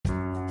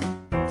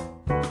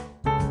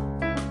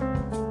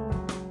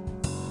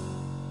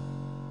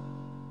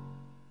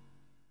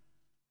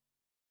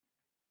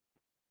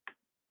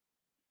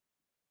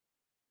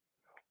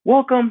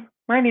Welcome.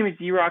 My name is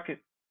Erock.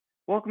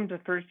 Welcome to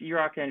the first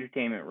Erock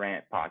Entertainment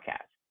Rant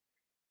podcast.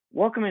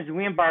 Welcome as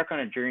we embark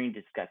on a journey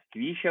to discuss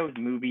TV shows,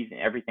 movies,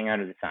 and everything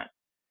under the sun.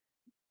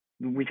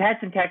 We've had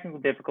some technical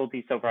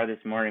difficulties so far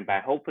this morning, but I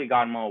hopefully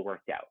got them all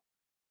worked out.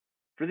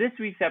 For this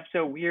week's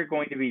episode, we are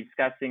going to be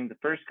discussing the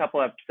first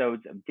couple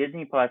episodes of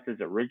Disney Plus's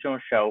original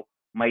show,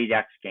 Mighty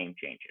Ducks Game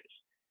Changers.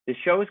 The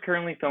show is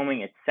currently filming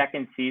its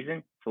second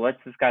season, so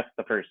let's discuss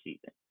the first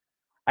season.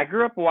 I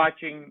grew up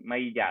watching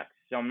Mighty Ducks,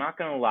 so I'm not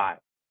going to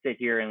sit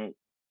here and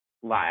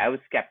lie. I was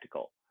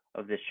skeptical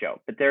of this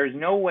show, but there is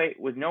no way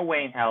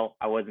in hell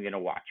I wasn't going to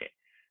watch it.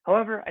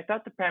 However, I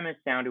thought the premise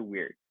sounded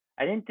weird.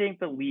 I didn't think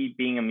the lead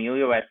being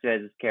Emilio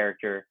Estevez's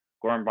character,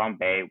 Gordon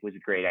Bombay, was a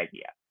great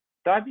idea.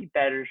 Thought it'd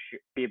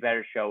be a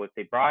better show if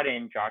they brought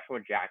in Joshua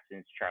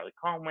Jackson's Charlie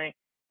Conway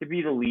to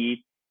be the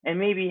lead, and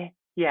maybe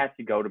he has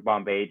to go to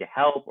Bombay to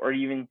help, or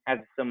even has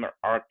a similar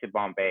arc to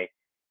Bombay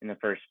in the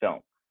first film.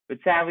 But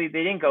sadly,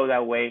 they didn't go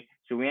that way,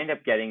 so we end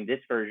up getting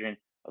this version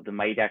of the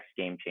Mighty Ducks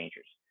Game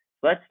Changers.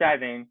 Let's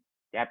dive in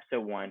to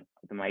episode 1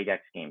 of the Mighty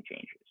Ducks Game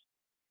Changers.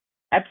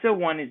 Episode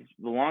 1 is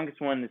the longest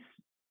one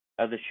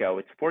of the show.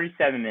 It's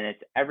 47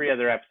 minutes. Every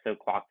other episode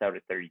clocks out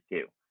at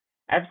 32.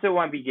 Episode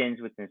 1 begins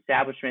with an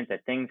establishment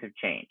that things have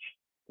changed.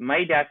 The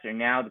Mighty Ducks are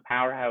now the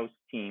powerhouse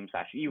team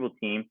 / evil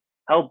team,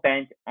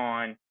 hell-bent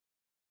on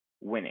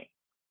winning.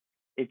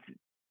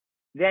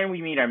 Then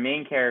we meet our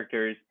main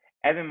characters,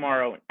 Evan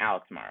Morrow and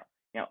Alex Morrow.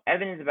 Now,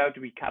 Evan is about to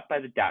be cut by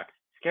the Ducks.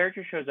 His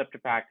character shows up to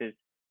practice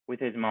with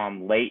his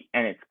mom late,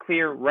 and it's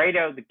clear right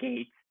out of the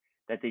gates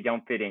that they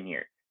don't fit in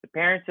here. The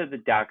parents of the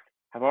Ducks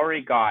have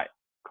already got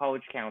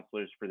college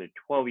counselors for their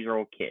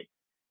 12-year-old kids.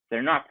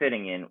 They're not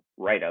fitting in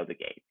right out of the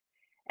gates.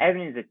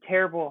 Evan is a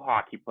terrible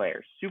hockey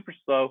player, super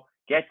slow,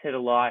 gets hit a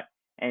lot,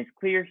 and it's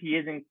clear he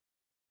isn't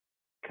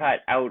cut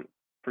out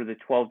for the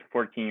 12 to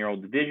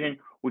 14-year-old division,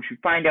 which we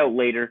find out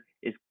later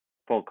is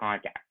full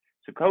contact.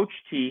 So Coach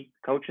T,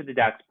 coach of the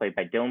Ducks, played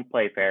by Dylan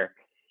Playfair,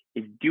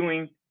 is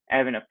doing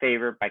Evan a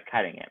favor by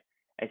cutting him,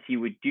 as he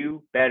would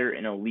do better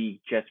in a league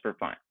just for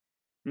fun.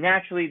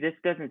 Naturally, this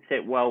doesn't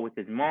sit well with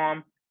his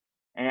mom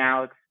and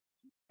Alex,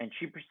 and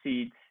she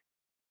proceeds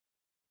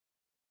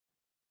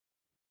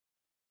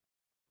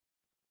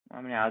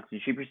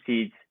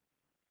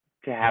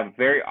to have a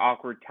very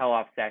awkward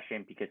tell-off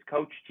session because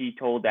Coach T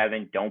told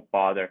Evan don't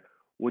bother,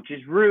 which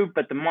is rude,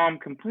 but the mom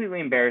completely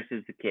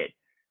embarrasses the kid.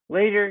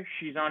 Later,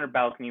 she's on her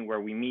balcony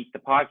where we meet the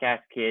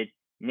podcast kid,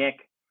 Nick,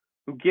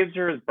 who gives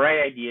her the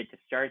bright idea to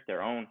start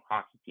their own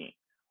hockey team.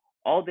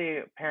 All they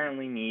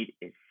apparently need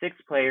is 6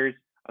 players,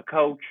 a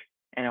coach,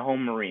 and a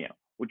home arena,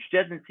 which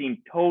doesn't seem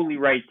totally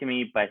right to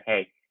me, but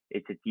hey,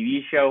 it's a TV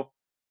show.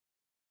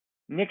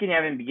 Nick and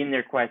Evan begin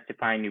their quest to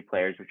find new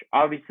players, which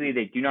obviously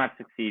they do not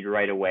succeed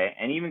right away,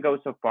 and even go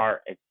so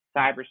far as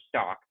cyber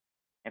stalk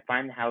and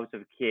find the house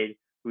of a kid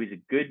who is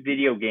a good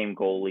video game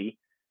goalie,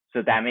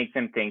 so that makes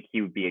them think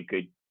he would be a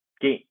good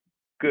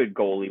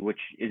goalie, which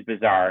is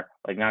bizarre.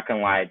 Like, not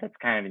gonna lie, that's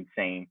kind of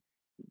insane.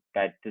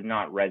 That does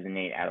not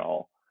resonate at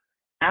all.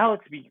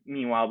 Alex,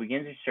 meanwhile,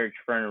 begins a search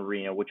for an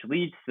arena, which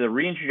leads to the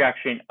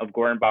reintroduction of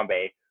Gordon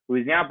Bombay, who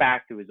is now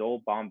back to his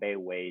old Bombay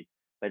ways,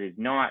 but is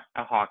not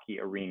a hockey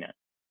arena.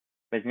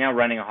 But is now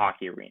running a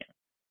hockey arena,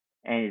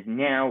 and is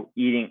now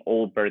eating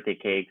old birthday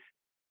cakes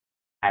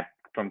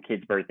from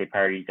kids' birthday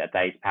parties at the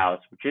Ice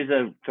Palace, which is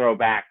a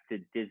throwback to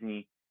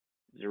Disney's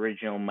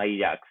original Mighty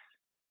Ducks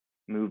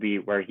movie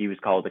where he was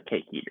called a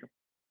cake eater.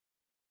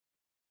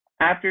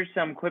 After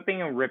some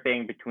quipping and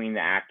ripping between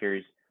the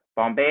actors,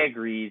 Bombay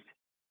agrees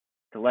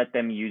to let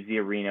them use the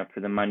arena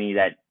for the money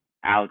that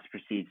Alex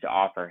proceeds to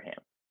offer him.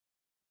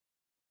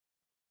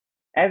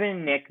 Evan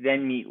and Nick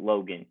then meet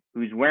Logan,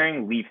 who's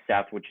wearing Leaf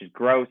stuff, which is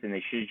gross, and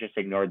they should have just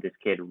ignored this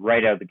kid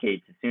right out of the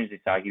gates as soon as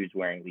they saw he was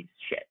wearing Leaf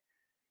shit.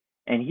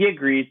 And he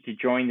agrees to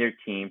join their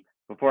team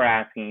before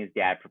asking his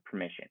dad for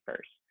permission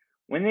first.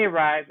 When they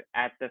arrive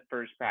at the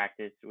first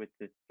practice with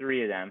the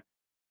 3 of them,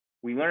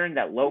 we learn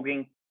that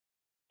Logan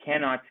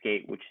cannot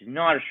skate, which is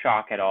not a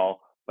shock at all,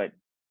 but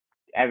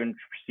Evan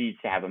proceeds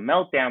to have a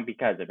meltdown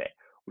because of it,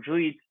 which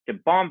leads to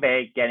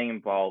Bombay getting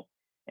involved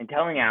and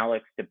telling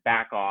Alex to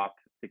back off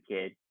the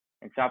kid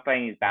and stop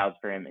fighting his battles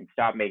for him and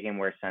stop making him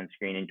wear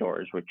sunscreen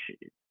indoors, which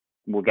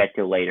we'll get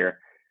to later.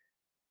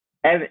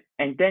 And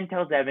then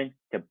tells Evan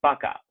to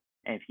buck up.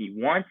 And if he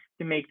wants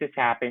to make this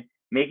happen,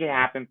 make it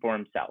happen for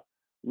himself.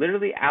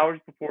 Literally hours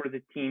before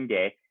the team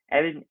day,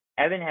 Evan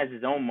has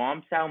his own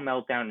mom-style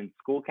meltdown in the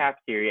school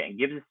cafeteria and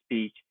gives a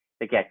speech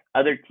that gets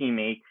other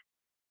teammates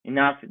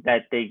enough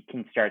that they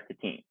can start the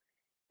team.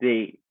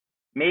 They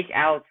make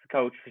Alex the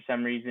coach for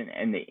some reason,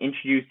 and they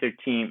introduce their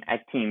team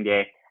at team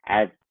day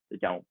as the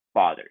Don't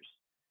Bothers.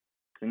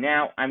 So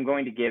now I'm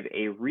going to give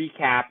a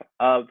recap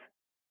of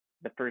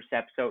the first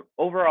episode.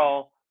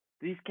 Overall,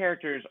 these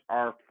characters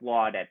are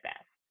flawed at best.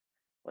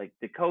 Like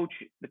the coach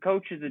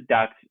of the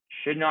Ducks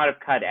should not have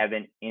cut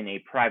Evan in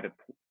a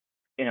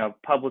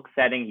public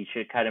setting. He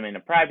should have cut him in a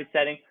private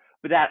setting,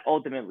 but that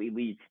ultimately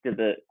leads to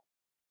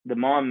the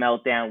mom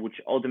meltdown, which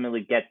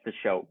ultimately gets the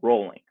show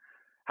rolling.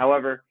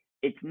 However,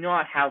 it's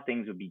not how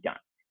things would be done.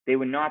 They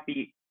would not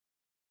be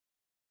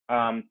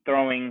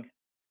throwing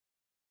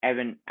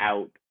Evan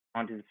out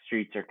onto the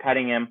streets or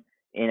cutting him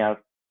in a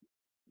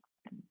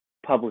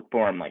public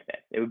forum like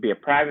this. It would be a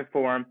private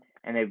forum,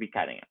 and they'd be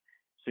cutting him.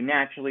 So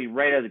naturally,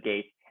 right out of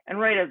the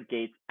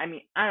gates, I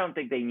mean, I don't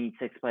think they need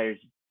 6 players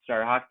to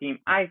start a hockey team.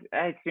 I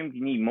assume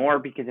you need more,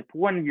 because if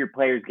one of your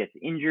players gets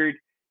injured,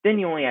 then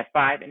you only have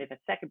 5, and if a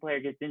second player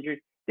gets injured,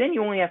 then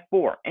you only have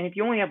 4. And if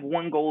you only have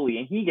one goalie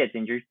and he gets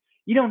injured,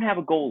 you don't have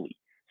a goalie.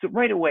 So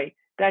right away,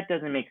 that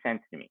doesn't make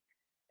sense to me.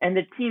 And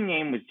the team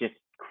name was just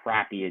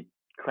crappy.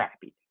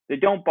 The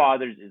Don't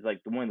Bothers is like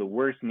one of the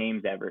worst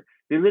names ever.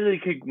 They literally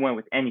could have went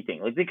with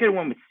anything. Like, they could have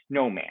went with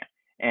Snowman.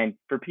 And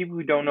for people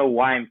who don't know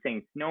why I'm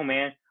saying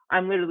Snowman,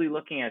 I'm literally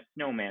looking at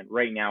Snowman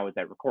right now as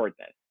I record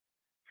this.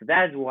 So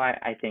that is why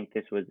I think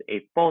this was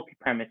a faulty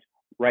premise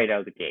right out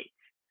of the gate.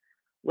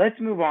 Let's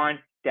move on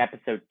to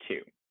episode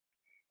 2.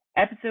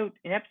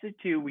 In episode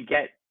 2, we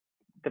get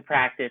the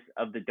practice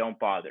of the Don't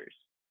Bothers,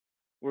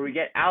 where we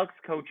get Alex's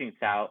coaching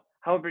style.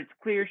 However, it's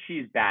clear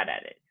she's bad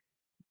at it.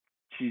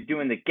 She's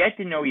doing the get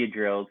to know you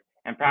drills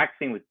and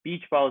practicing with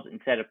beach balls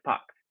instead of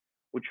pucks,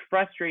 which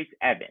frustrates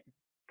Evan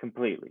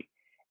completely.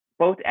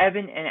 Both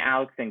Evan and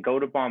Alex then go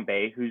to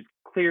Bombay, who's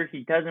clear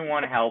he doesn't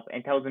want to help,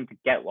 and tells him to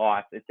get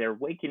lost as they're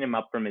waking him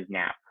up from his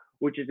nap,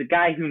 which is a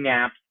guy who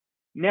naps.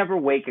 Never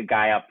wake a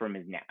guy up from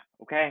his nap,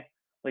 okay?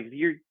 Like, if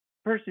your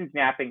person's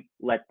napping,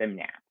 let them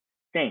nap.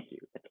 Thank you.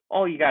 That's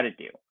all you got to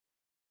do.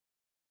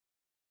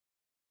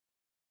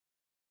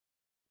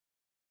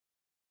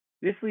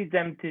 This leads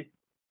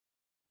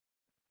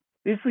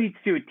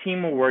to a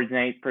team awards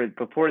night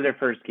before their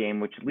first game,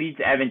 which leads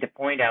Evan to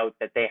point out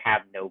that they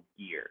have no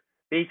gear.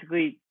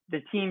 Basically,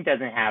 the team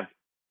doesn't have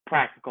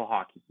practical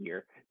hockey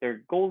gear.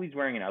 Their goalie's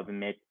wearing an oven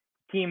mitt.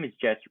 The team is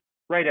just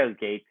right out of the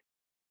gates,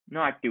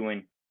 not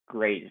doing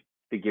great,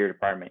 the gear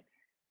department.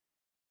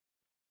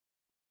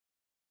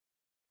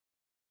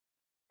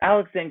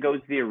 Alex then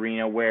goes to the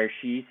arena where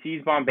she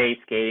sees Bombay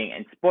skating,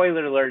 and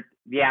spoiler alert,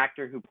 the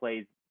actor who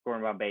plays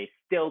Gordon Bombay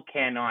still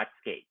cannot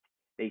skate.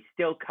 They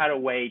still cut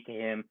away to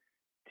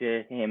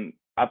him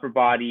upper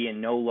body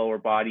and no lower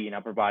body and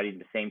upper body in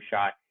the same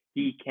shot.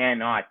 He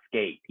cannot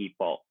skate,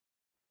 people.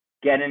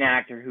 Get an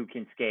actor who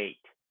can skate.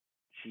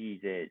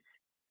 Jesus.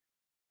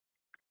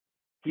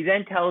 He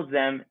then tells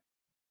them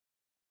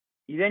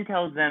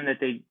that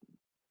they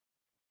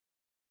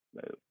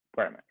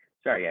pardon me.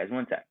 Sorry guys,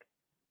 one sec.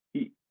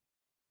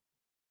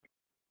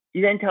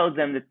 He then tells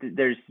them that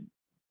there's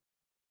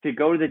to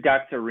go to the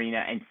Ducks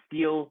arena and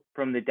steal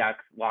from the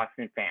Ducks lost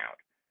and found,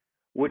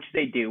 which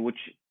they do, which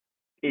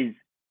is,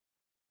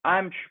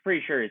 I'm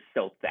pretty sure, is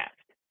still theft.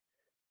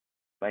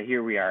 But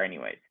here we are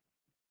anyways.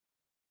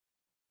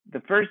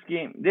 The first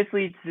game,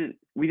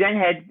 we then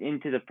head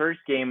into the first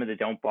game of the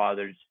Don't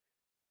Bothers,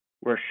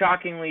 where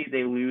shockingly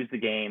they lose the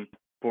game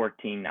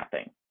 14-0.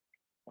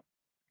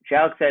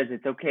 Alex says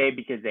it's okay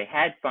because they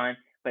had fun,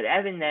 but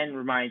Evan then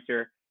reminds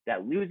her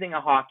that losing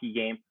a hockey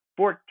game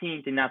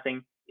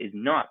 14-0 is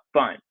not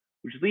fun,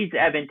 which leads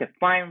Evan to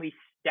finally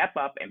step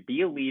up and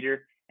be a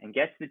leader and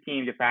gets the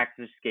team to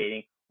practice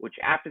skating, which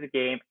after the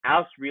game,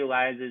 Alex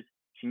realizes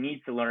she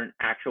needs to learn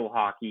actual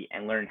hockey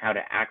and learn how to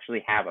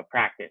actually have a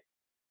practice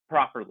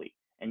properly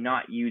and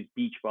not use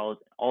beach balls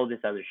and all this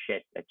other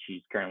shit that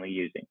she's currently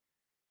using.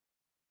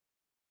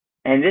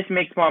 And this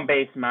makes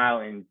Bombay smile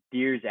and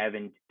endears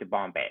Evan to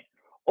Bombay.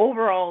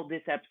 Overall,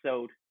 this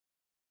episode,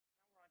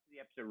 the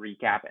episode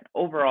recap, and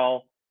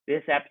overall,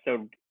 this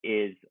episode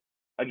is,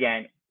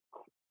 again,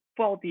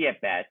 faulty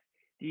at best.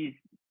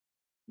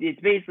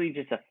 It's basically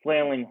just a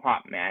flailing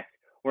hot mess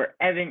where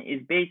Evan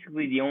is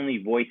basically the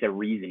only voice of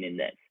reason in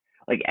this.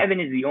 Like, Evan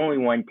is the only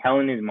one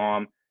telling his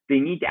mom they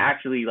need to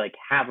actually, like,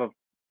 have a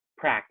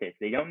practice.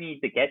 They don't need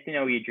to get to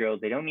know you drills.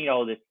 They don't need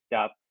all this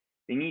stuff.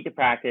 They need to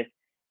practice.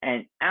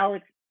 And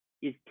Alex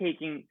is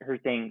taking her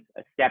things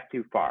a step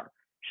too far.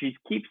 She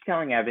keeps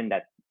telling Evan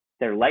that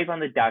their life on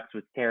the Ducks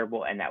was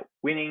terrible and that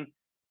winning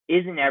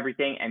isn't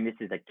everything, and this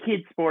is a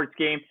kid sports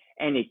game,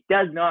 and it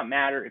does not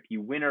matter if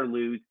you win or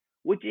lose,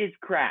 which is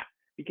crap.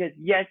 Because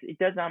yes, it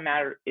does not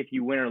matter if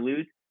you win or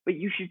lose, but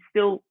you should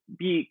still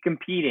be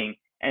competing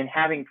and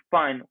having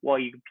fun while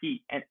you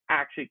compete and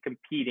actually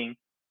competing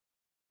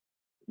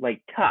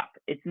like tough.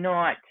 It's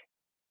not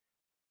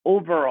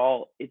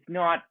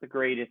the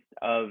greatest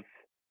of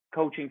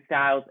coaching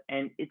styles,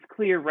 and it's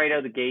clear right out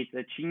of the gates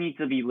that she needs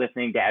to be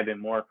listening to Evan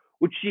more,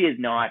 which she is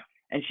not.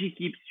 And she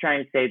keeps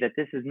trying to say that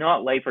this is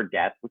not life or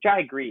death, which I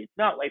agree, it's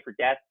not life or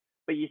death,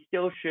 but you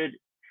still should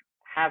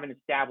have an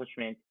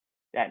establishment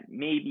that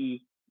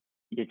maybe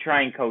you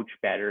try and coach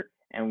better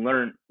and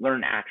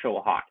learn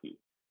actual hockey.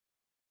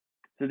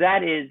 So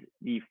that is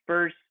the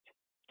first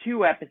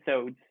 2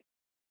 episodes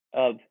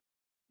of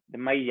the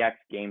Mighty Ducks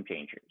Game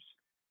Changers.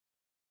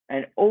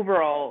 And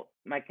overall,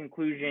 my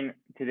conclusion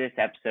to this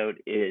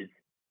episode is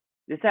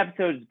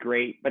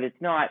great, but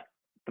it's not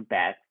the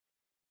best.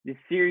 The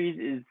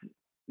series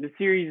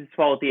is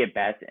faulty at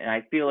best, and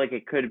I feel like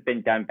it could have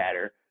been done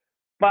better.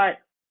 But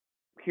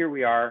here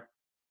we are.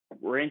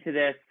 We're into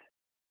this.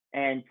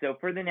 And so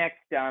for the next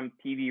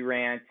TV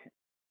rant,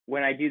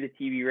 when I do the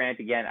TV rant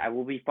again, I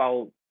will be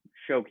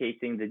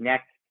showcasing the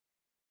next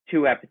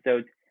 2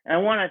 episodes. And I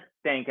want to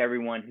thank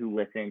everyone who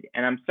listened.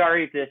 And I'm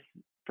sorry if this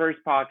first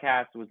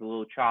podcast was a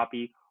little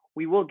choppy.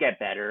 We will get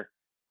better.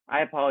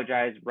 I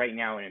apologize right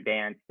now in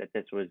advance that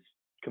this was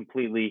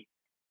completely,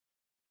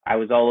 I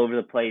was all over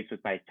the place with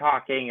my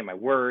talking and my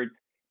words.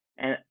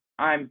 And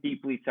I'm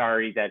deeply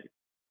sorry that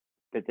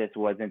this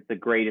wasn't the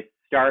greatest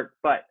start,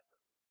 but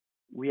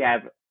we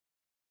have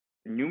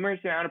numerous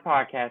amount of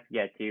podcasts to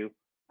get to.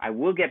 I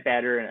will get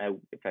better, and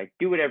if I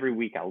do it every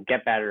week, I will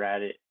get better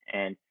at it.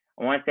 And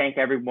I want to thank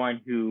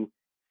everyone who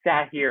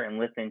sat here and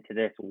listened to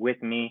this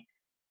with me.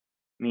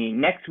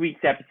 Next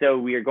week's episode,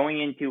 we are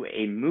going into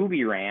a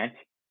movie rant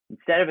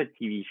instead of a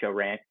TV show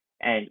rant.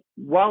 And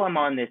while I'm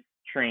on this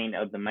train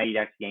of the Mighty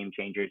Ducks Game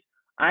Changers,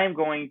 I am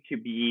going to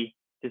be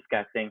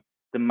discussing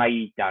the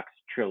Mighty Ducks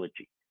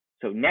trilogy.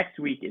 So next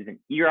week is an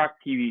Erock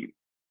TV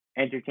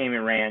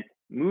entertainment rant,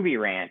 movie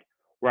rant,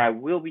 where I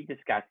will be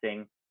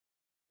discussing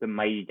the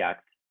Mighty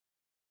Ducks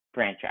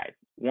franchise,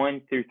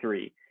 1 through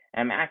 3.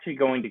 I'm actually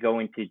going to go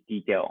into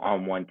detail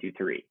on 1, 2,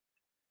 3.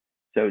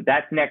 So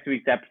that's next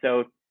week's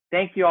episode.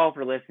 Thank you all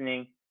for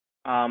listening.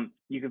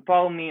 You can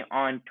follow me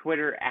on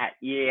Twitter at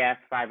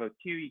EAS502.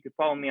 You can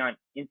follow me on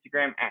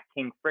Instagram at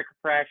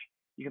KingFrickaFresh.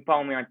 You can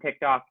follow me on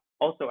TikTok,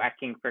 also at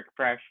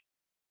KingFrickaFresh.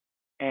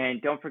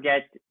 And don't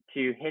forget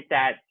to hit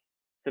that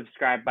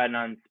subscribe button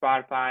on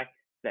Spotify so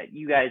that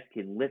you guys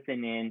can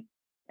listen in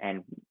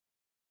and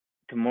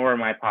to more of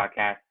my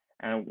podcasts.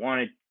 And I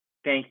want to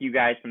thank you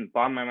guys from the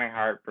bottom of my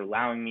heart for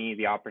allowing me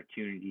the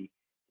opportunity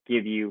to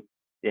give you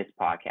this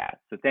podcast.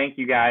 So thank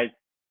you guys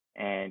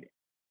and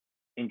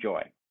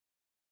enjoy.